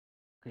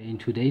Okay, in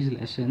today's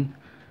lesson,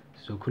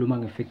 so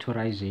khuluma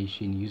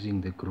factorization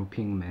using the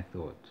grouping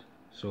method.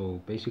 So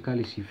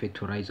basically, si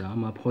factorize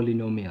ama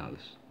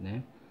polynomials,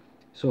 ne?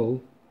 So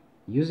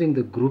using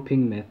the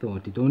grouping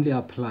method, it only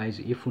applies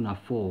if una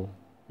 4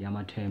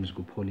 yama terms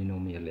go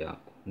polynomial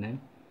yakho, ne?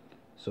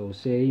 So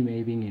say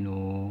maybe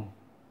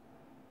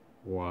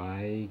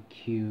y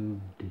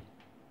cubed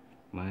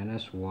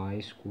minus y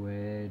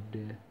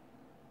squared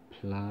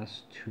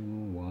plus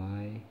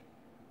 2y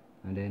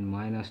and then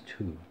minus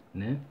 2,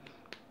 ne?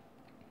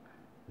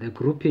 The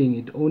grouping,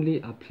 it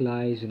only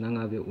applies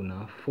nangabe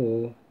una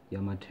 4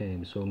 yama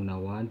terms. So una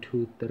 1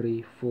 2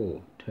 3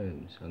 4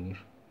 terms,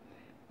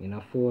 in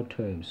a 4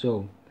 terms.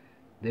 So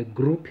the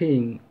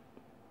grouping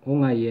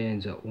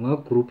ongayenza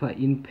ungagroupa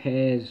in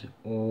pairs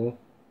or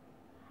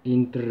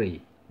in 3,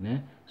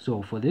 ne?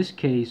 So for this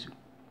case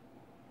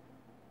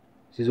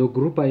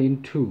sizogroupa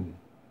in 2,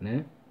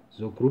 ne?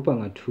 Sizogroupa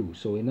nga 2.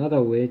 So in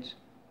other words,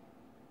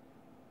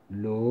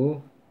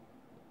 lo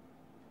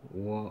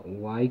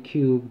y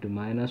cubed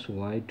minus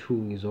y2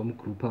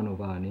 ngizomgroupa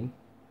nobani,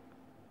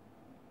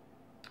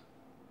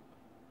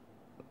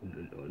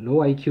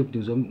 lo y cubed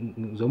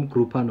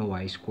ngizomgroupa no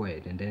y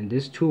squared, and then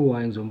this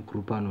 2y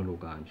ngizomgroupa no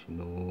lokanje,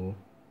 no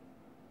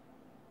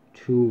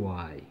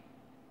 2y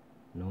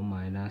no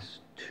minus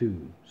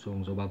 2. So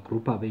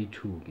ngizobagroupa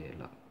be2 ke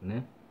la,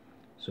 ne?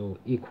 So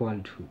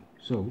equal to,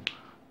 so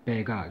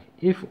bheka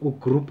if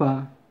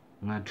ugroupa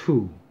nga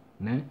 2,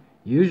 ne,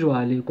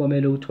 usually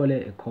kwamele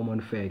uthole a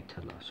common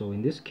factor la. So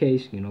in this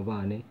case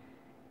nginobani,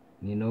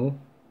 ngino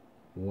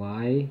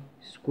y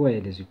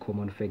squared is a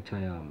common factor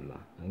yami la,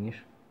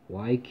 angisho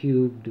y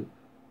cubed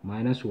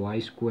minus y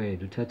squared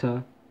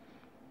uthatha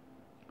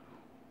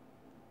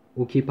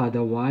ukhipha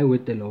the y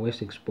with the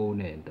lowest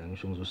exponent,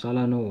 angisho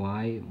ngizosala no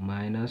y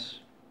minus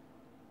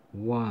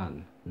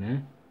 1,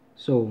 ne?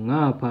 So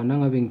ngapha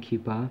nangabe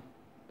ngikhipha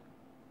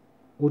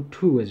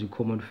u2 as a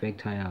common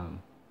factor yami,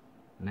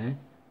 ne,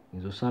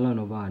 ngizosala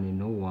nobani,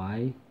 no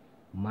y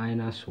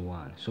minus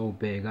 1. So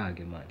bheka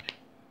ke manje,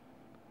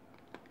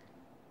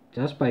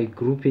 just by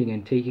grouping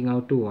and taking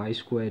out 2y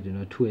squared,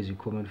 2 as a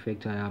common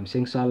factor yami,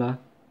 sengisala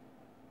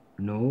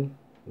no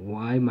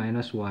y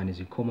minus 1 is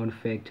a common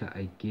factor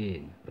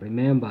again.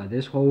 Remember,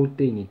 this whole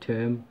thing is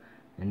term,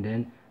 and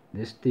then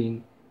this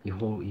thing is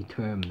whole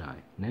term now,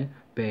 ne?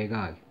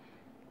 Bheka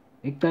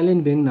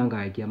ekuqaleni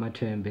benginangaki ama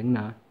term,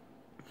 bengina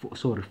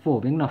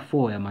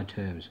 4 yama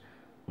terms.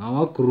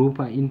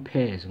 Ngawagroupa in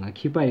pairs,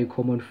 ngakhipha a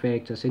common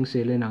factor,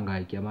 sengisele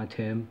nangaki ama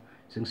term,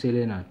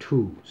 sengisele na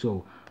 2.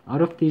 So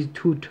out of these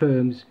 2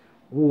 terms,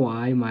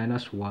 y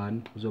minus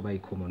 1 uzoba a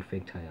common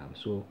factor yami.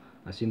 So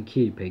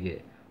asimkhiphe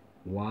ke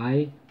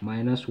y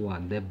minus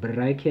 1, the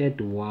bracket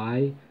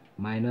y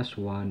minus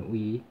 1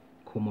 uyi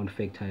common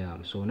factor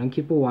yami. So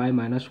nangikhipha y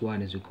minus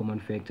 1 is a common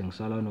factor,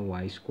 ngisala no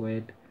y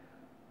squared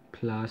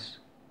plus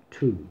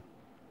 2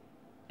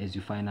 as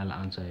your final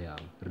answer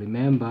yami.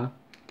 Remember,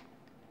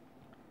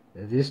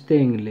 this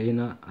thing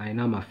lena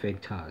ayinama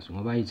factors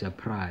ngoba it's a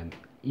prime.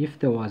 If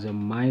there was a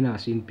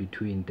minus in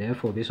between,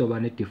 therefore besoba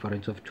ne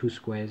difference of 2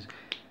 squares,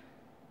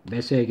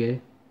 bese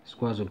ke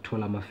sikwazi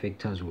ukuthola ama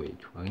factors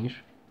wethu,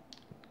 angisho?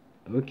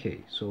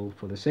 Okay, so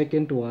for the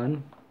second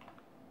one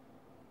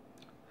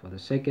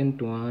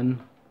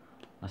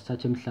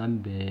asithathe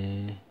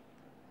mhlambe,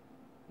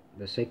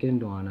 the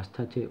second one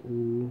asithathe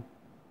u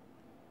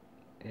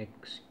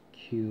x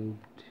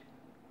cubed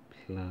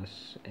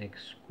plus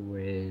x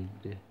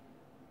squared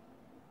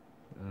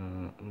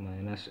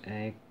minus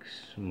x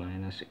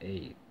minus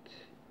 8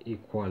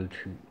 equal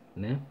to,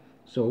 ne?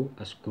 So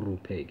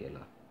asigroupe ke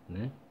la,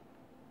 ne?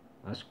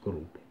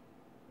 Asigroupe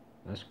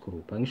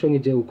angisho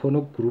ngithi ukhona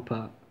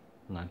ukugroupa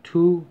nga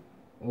 2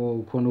 or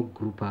ukhona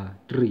ukugroupa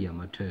 3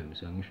 ama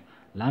terms, angisho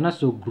lana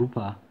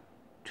sizogroupa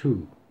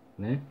 2,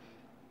 ne?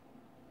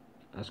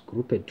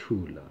 Asigroupe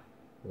 2 la,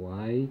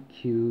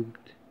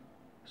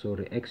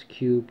 x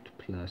cubed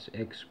plus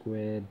x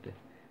squared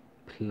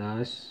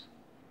plus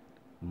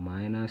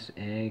minus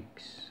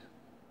x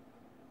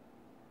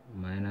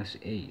minus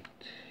 8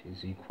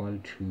 is equal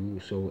to,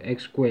 so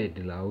x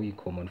squared la uyi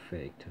common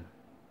factor,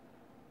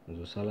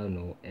 ngizosala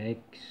no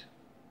x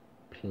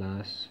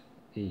plus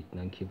 8,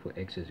 nangikhipha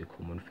x as a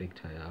common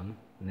factor yami,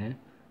 ne?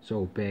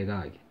 So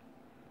bheka ke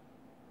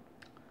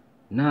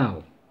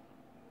now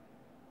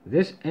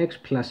this x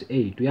plus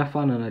 8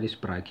 uyafana na this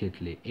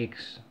bracket le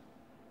x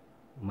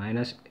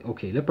minus,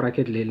 okay, le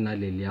bracket leli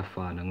naleli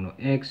liyafana, ngino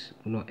x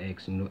kuno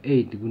x, ngino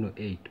 8 kuno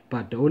 8,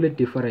 but the only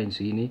difference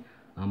yini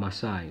ama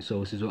sign.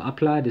 So sizo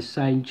apply the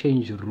sign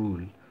change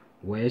rule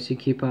where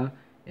sikhipha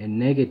a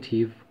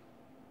negative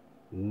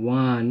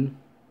 1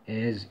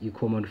 as a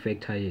common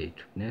factor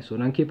yethu, ne? So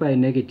nangikhipha a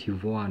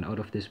negative 1 out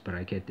of this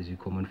bracket is a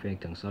common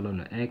factor, ngisala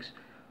no x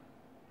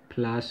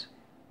plus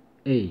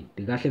 8.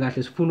 Kahle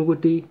kahle sifuna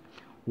ukuthi,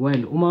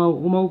 well,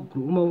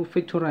 uma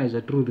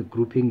factorize through the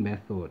grouping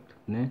method,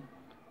 ne,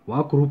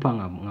 wagroupa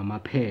ngama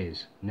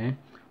pairs, ne,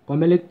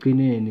 kwamele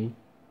ekugcineni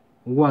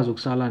ukwazi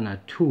ukusala na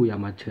 2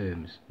 yama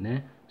terms,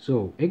 ne?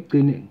 So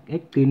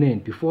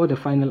ekugcineni before the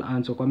final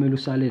answer kwamele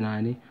usale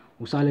nani,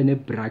 usale ne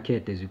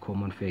bracket as a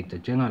common factor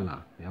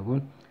njengala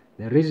yabona.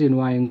 The reason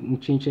why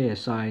ngichinche a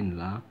sign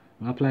la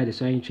ngapply the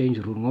sign change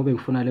rule ngobe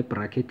ngifuna le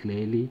bracket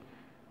leli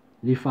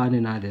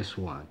lifane na this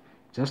one,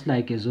 just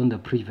like as on the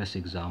previous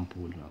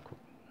example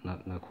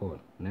nakhona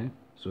ne.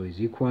 So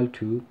is equal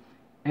to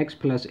x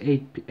plus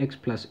 8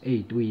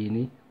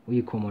 uyini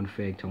uyi common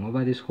factor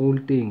ngoba this whole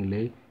thing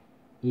le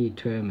e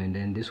term and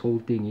then this whole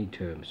thing e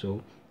term.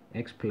 So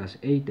x plus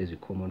 8 is a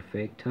common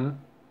factor,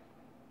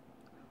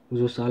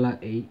 uzosala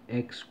a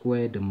x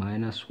squared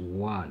minus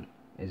 1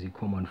 as a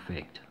common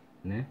factor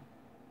ne.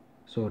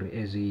 Sorry,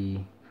 as the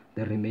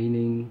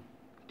remaining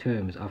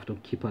terms after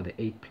keep the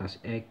 8 plus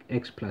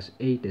x plus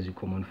 8 as a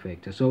common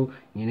factor. So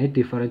in a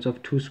difference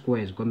of two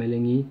squares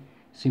gomelengi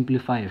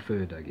simplify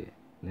further again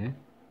ne.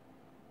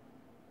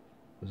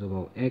 It's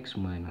about x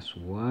minus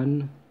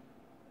 1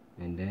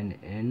 and then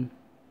n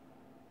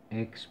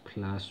x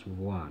plus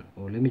 1,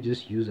 or let me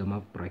just use them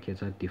up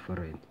brackets are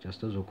different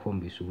just as a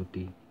combi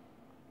suti.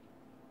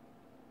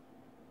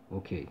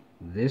 Okay,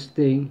 this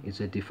thing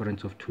is a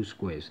difference of two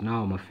squares.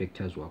 Now my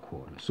factors work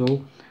on.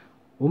 So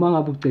uma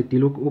ngabe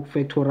uqedile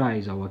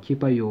ukufactorize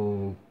wakhipha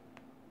your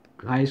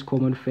highest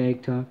common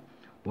factor,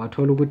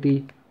 wathola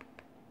ukuthi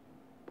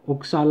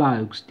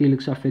okusalayo still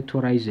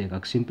kusafactorizeka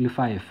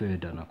kusimplify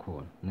further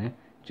nakhona ne.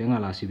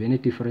 Njengala sibe ne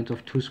difference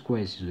of two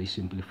squares we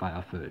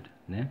simplify further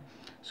ne.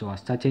 So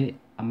asithathe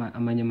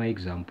amanye ama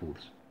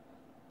examples.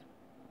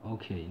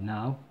 Okay,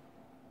 now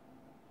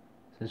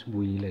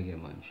sesibuyile ke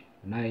manje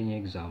na enye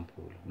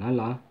example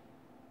nala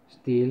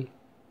still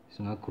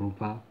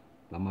singagroupa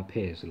lama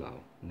pairs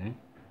lawo ne.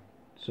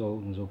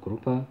 So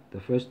ngizogroupa the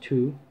first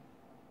two,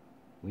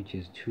 which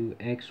is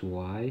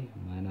 2xy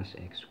minus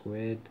x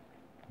squared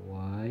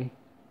y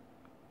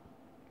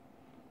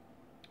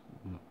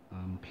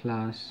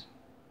plus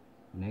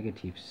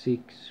negative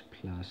 6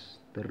 plus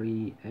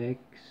 3x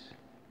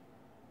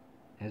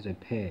as a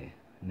pair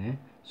ne.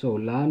 So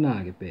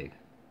lana ke bheka,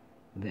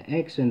 the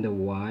x and the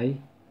y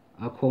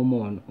are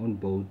common on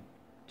both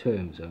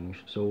terms.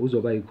 So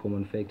uzoba i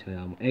common factor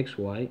yami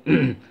xy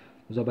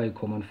uzoba i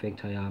common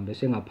factor yami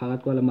bese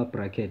ngaphakathi kwalama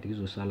bracket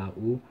kuzosala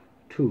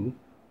u2,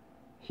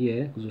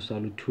 here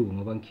kuzosala u2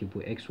 ngoba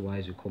ngikhipha xy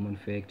as a common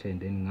factor,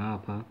 and then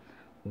ngapha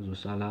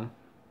kuzosala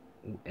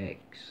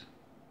x,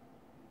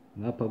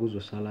 ngapha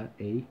kuzosala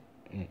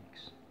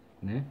ax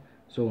ne.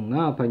 So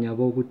ngapha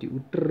nyabo ukuthi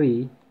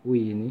u3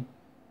 uyini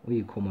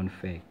uyi common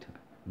factor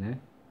ne,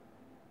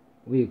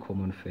 uyi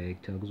common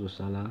factor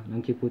kuzosala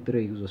nangikhipha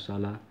u3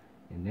 kuzosala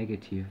a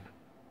negative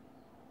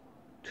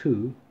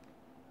 2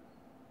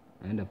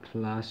 and a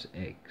plus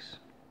x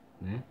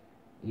ne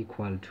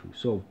equal to.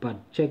 So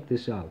but check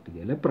this out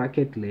again, le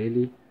bracket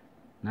leli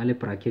nale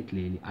bracket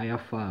leli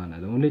ayafana,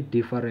 the only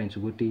difference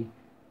ukuthi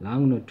la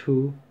ngino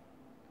 2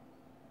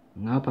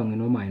 ngapha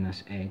ngino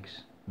minus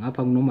x,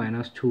 ngapha ngino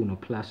minus 2 no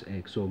plus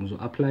x. So ngizo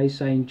apply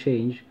sign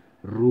change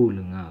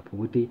rule ngapha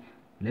ukuthi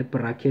le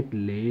bracket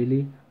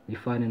leli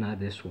ifane na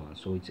this one.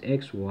 So it's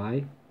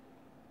xy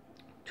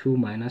 2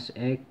 minus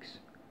x,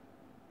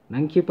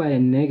 nangikhipha a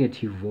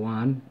negative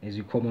 1 as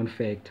a common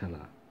factor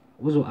la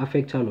uzo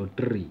affect lo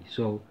 3.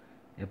 So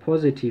a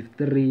positive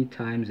 3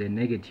 times a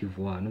negative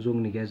 1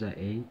 uzonginikeza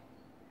a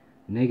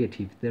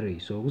negative 3.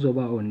 So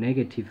kuzoba o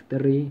negative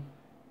 3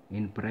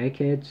 in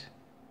brackets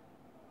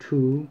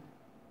 2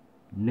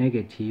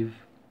 negative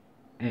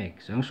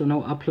x. So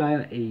now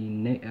apply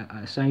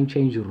a sign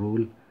change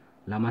rule,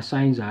 lama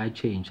signs are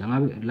change.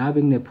 La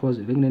being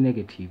positive, being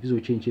negative, izo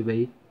change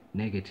ibe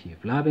negative.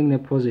 La being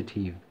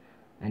positive,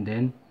 and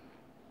then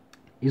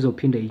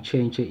izophinda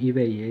change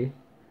ibe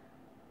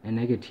a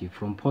negative,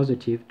 from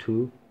positive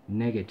to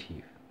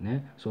negative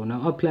ne. So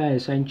now apply a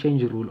sign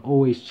change rule,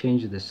 always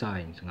change the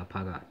signs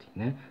ngaphakathi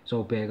ne.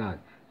 So bheka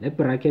le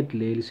bracket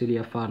leli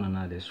seliyafana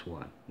na this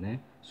one ne.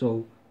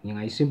 So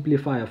I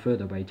simplify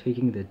further by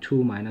taking the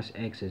 2 minus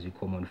x as a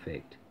common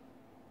factor.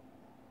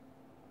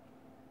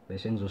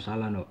 Bese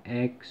ngizosala no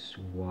x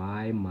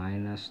y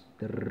minus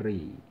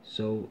 3.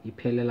 So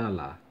iphelela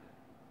la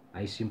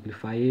I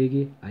simplify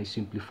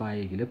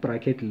le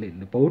bracket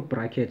both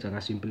brackets are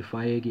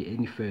simplify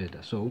any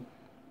further. So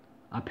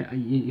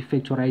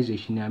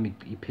factorization yami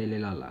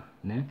iphelela la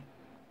ne.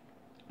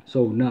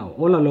 So now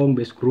all along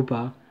base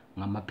grouper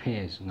ngama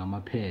pairs.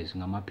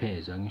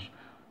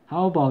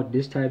 How about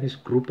this time is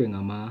grouping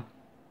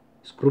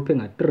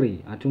at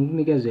 3? I think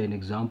nginikeze an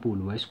example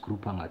where is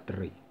grouping at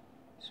 3.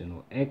 So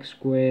no x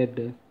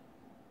squared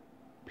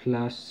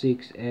plus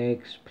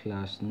 6x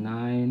plus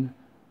 9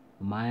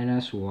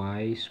 minus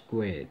y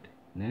squared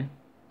ne,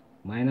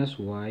 minus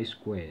y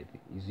squared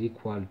is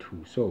equal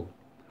to. So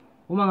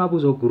uma ngabe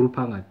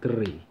uzogroupa nga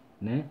 3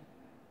 ne,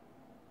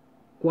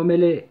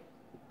 kwamele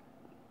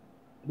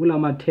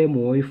kulama term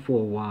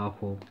oyi4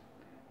 wakho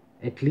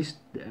at least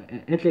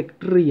like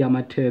 3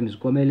 ama terms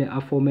kwamele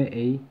aforme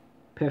a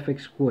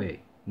perfect square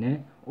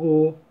ne,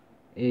 or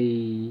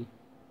a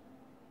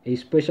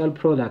special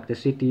product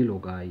esithilo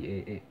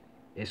guy,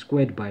 a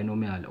squared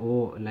binomial,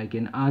 or like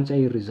an answer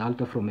a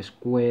result from a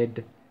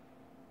squared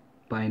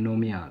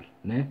binomial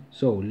ne.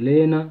 So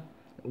lena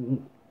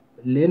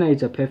lena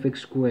it's a perfect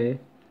square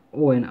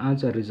or an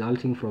answer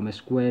resulting from a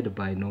squared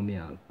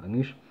binomial.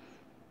 Angisho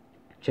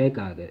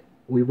checka ke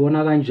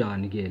uyibona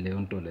kanjani ke leyo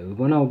nto leyo.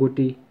 Uyibona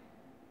ukuthi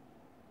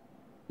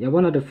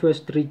yabona the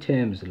first three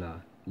terms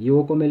la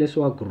yiwo komele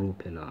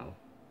siwagroupe lawo,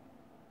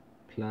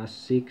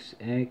 plus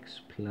 6x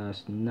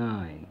plus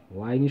 9.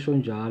 Why ngisho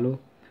njalo?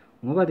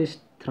 Ngoba this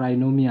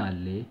trinomial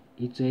le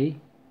it's a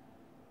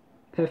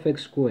perfect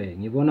square.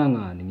 Ngibona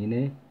ngani?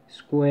 Ngine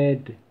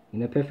squared,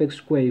 ngine perfect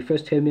square.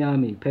 First term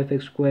yami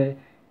perfect square,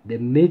 the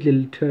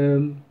middle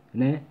term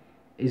ne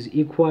is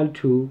equal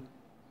to,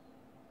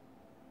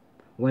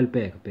 well,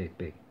 back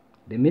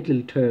the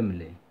middle term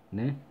le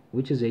ne,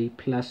 which is a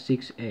plus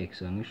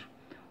 6x. Angisho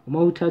uma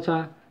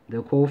uthatha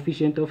the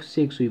coefficient of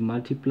 6 we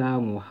multiply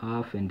ngo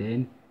half and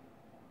then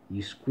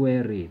you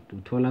square it,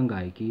 uthola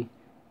ngayiki?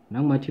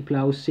 Nang multiply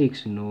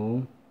u6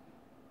 no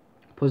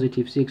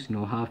positive 6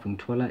 no half,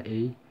 ngithola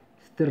a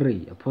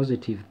 3, a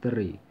positive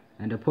 3,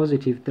 and a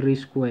positive 3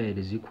 squared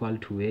is equal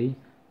to a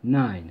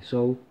 9.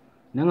 So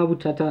nangabe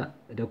uthatha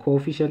the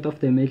coefficient of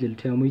the middle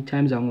term we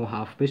times ngo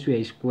half bese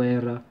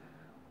uyayisquare.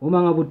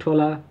 Uma ngabe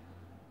uthola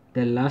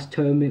the last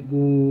term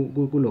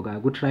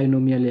kuloka ku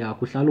trinomial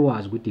yakho uhlala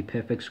wazi ukuthi i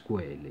perfect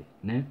square le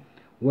ne.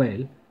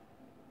 Well,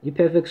 i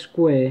perfect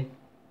square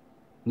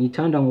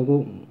ngithanda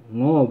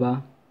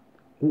ngoba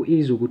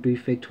ku-easy ukuthi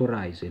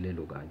uyi-factorize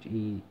lelo kanje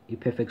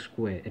i-perfect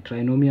square, a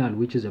trinomial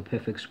which is a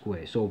perfect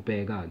square. So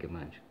bheka-ke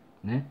manje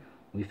ne,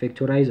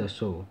 uyi-factorize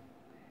so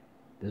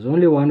there's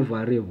only one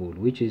variable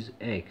which is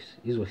x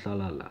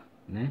izohlala la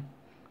ne,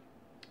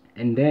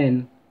 and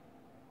then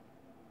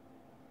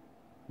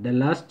the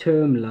last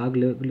term la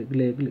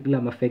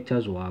kulama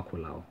factors wakho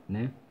lawo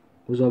ne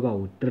kuzoba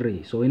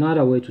u3. So in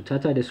other words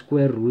uthatha the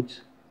square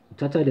root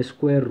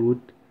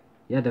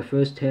yeah, the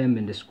first term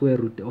and the square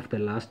root of the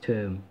last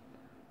term.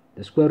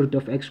 The square root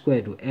of x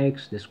squared to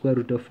x, the square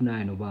root of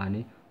 9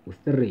 ubani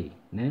u3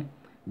 ne.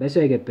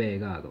 Bese ke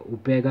bheka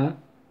ubheka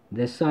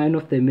the sign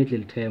of the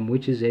middle term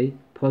which is a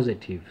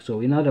positive.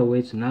 So in other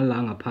words nala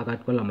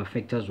ngaphakathi kwalama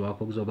factors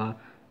wakho kuzoba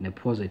ne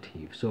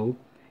positive. So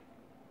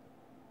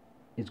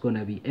it's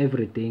gonna be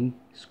everything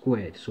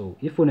squared. So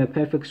if on a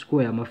perfect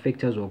square ama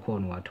factors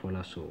wakhona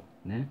wathola so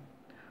ne.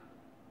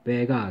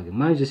 Bheka ke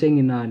manje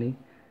senginani,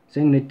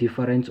 sengine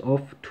difference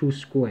of two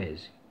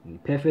squares,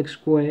 perfect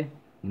square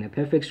and a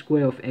perfect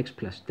square of x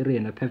plus 3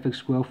 and a perfect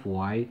square of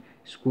y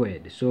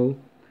squared. So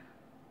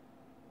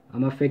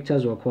ama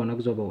factors wakhona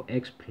kuzoba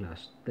x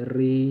plus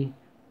 3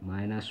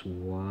 minus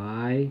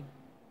y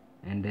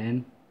and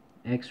then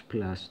x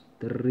plus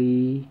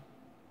 3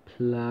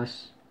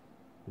 plus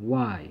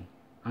y.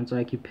 Answer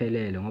yakho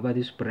iphelele ngoba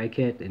this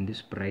bracket and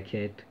this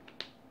bracket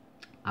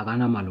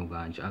akanamalo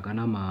kanje,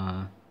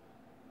 akanama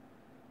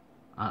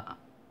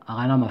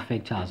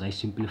factors, I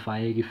simplify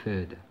it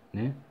further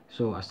ne.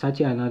 So I start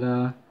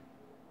another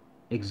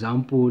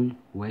example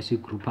where we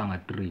group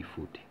at 3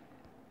 foot.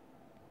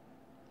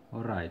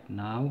 Alright,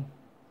 now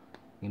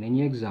in a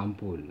new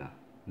example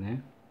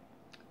ne,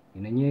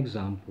 in a new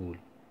example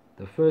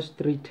the first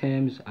three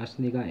terms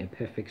asinika a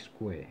perfect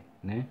square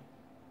ne.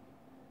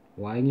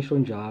 Why ngisho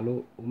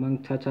njalo? Uma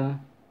ngithatha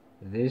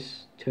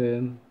this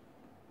term,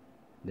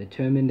 the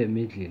term in the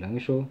middle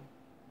angisho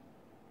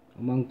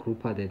uma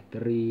ngigroupa the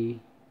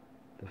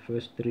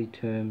first three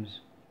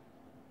terms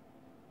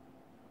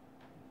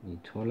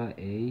ngithola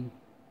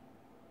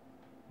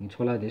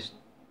this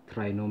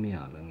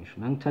trinomial angisho.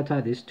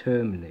 Nangithatha this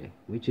term le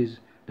which is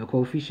the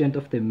coefficient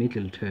of the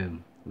middle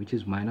term which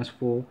is minus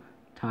 4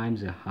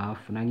 times a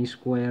half,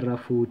 nangisquare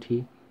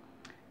futhi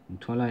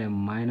ngithola a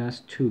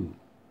minus 2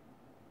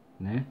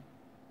 ne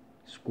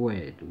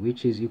squared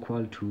which is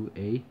equal to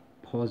a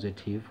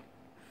positive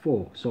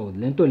 4. So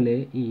lento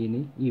le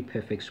yini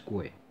i-perfect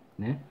square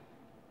ne.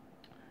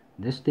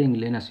 This thing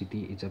lena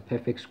city it's a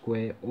perfect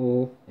square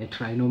or a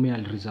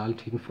trinomial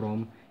resulting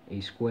from a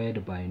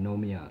squared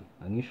binomial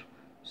angisho.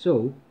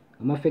 So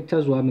ama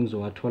factors wami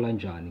ngizowathola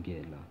njani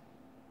ke la?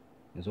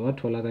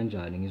 Ngizowathola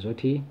kanjani?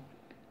 Ngizothi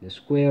the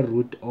square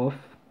root of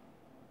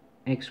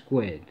x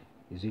squared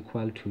is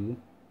equal to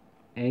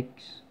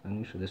x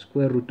angisho. The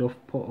square root of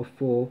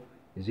 4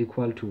 is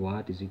equal to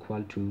what? Is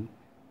equal to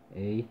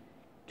a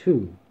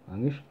 2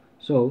 angisho.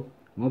 So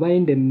ngoba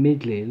in the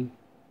middle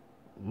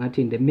ngathi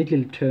in the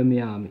middle term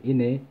yami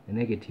in a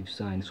negative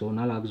sign, so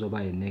nala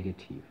kuzoba a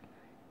negative,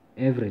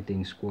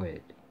 everything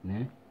squared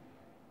ne,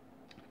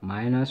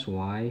 minus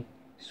y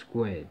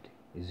squared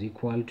is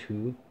equal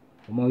to,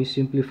 uma we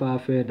simplify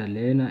further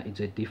lena it's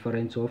a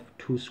difference of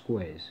two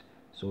squares,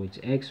 so it's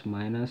x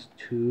minus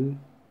 2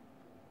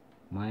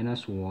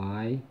 minus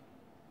y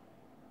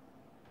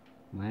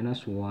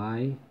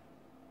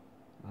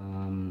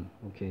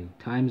okay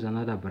times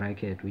another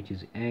bracket which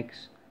is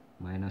x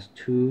minus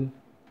 2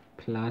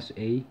 plus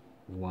a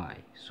y.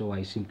 So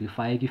I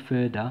simplify it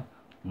further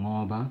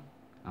ngoba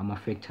ama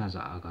factors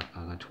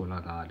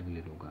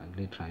akatholakali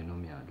kule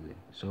trinomial le.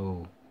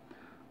 So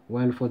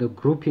well, for the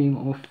grouping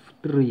of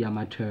 3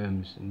 ama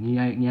terms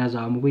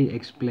ngiyazama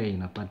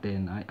ukuyi-explain, but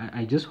then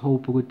I just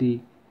hope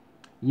ukuthi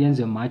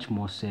yenze much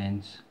more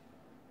sense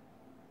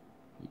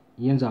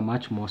yenza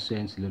much more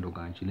sense lelo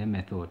kanje le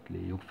method le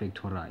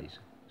yokufactorize.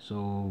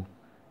 So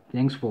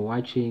thanks for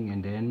watching,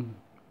 and then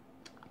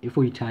if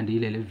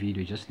uyithandile le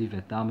video, just leave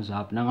a thumbs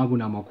up. Nangabe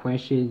unama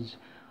questions,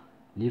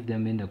 leave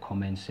them in the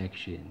comment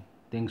section.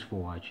 Thanks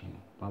for watching.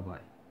 Bye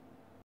bye.